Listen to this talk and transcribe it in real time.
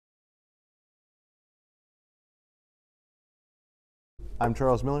I'm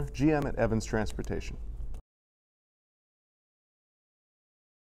Charles Miller, GM at Evans Transportation.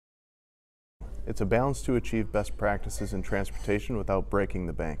 It's a balance to achieve best practices in transportation without breaking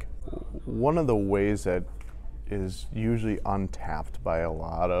the bank. One of the ways that is usually untapped by a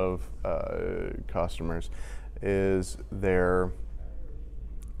lot of customers is their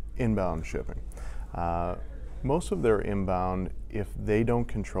inbound shipping. Most of their inbound, if they don't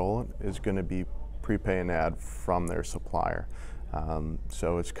control it, is going to be prepay an ad from their supplier.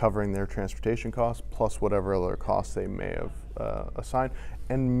 So it's covering their transportation costs plus whatever other costs they may have assigned,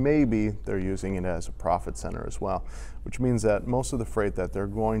 and maybe they're using it as a profit center as well, which means that most of the freight that they're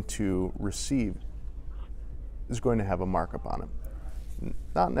going to receive is going to have a markup on it.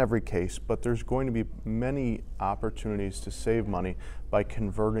 Not in every case, but there's going to be many opportunities to save money by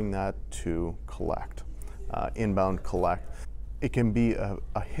converting that to collect, inbound collect. It can be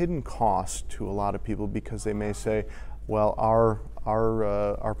a hidden cost to a lot of people because they may say, well,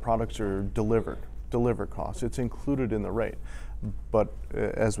 our products are delivered costs. It's included in the rate. But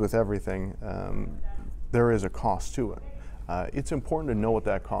as with everything, there is a cost to it. It's important to know what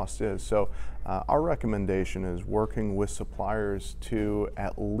that cost is. So our recommendation is working with suppliers to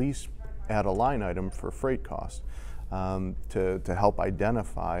at least add a line item for freight cost to help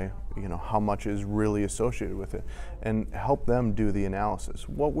identify, how much is really associated with it, and help them do the analysis.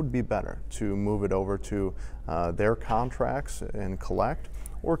 What would be better, to move it over to their contracts and collect,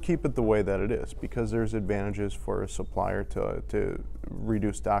 or keep it the way that it is? Because there's advantages for a supplier to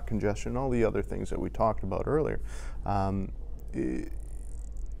reduce dock congestion, all the other things that we talked about earlier.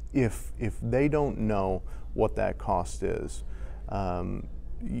 If they don't know what that cost is,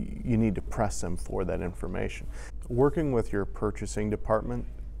 you need to press them for that information. Working with your purchasing department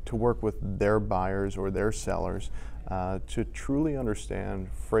to work with their buyers or their sellers to truly understand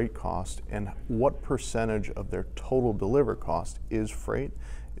freight cost and what percentage of their total deliver cost is freight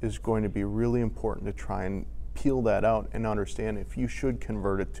is going to be really important to try and peel that out and understand if you should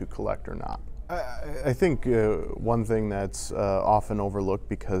convert it to collect or not. I think one thing that's often overlooked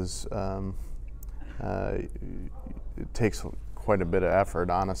because it takes quite a bit of effort,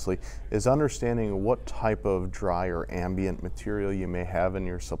 honestly, is understanding what type of dry or ambient material you may have in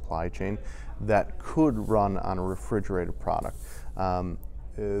your supply chain that could run on a refrigerated product.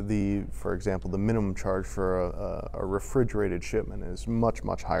 For example, the minimum charge for a refrigerated shipment is much,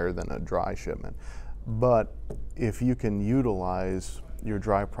 much higher than a dry shipment. But if you can utilize your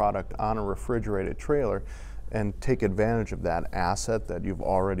dry product on a refrigerated trailer and take advantage of that asset that you've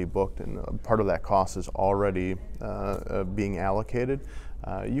already booked and part of that cost is already being allocated,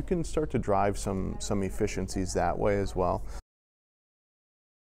 you can start to drive some efficiencies that way as well.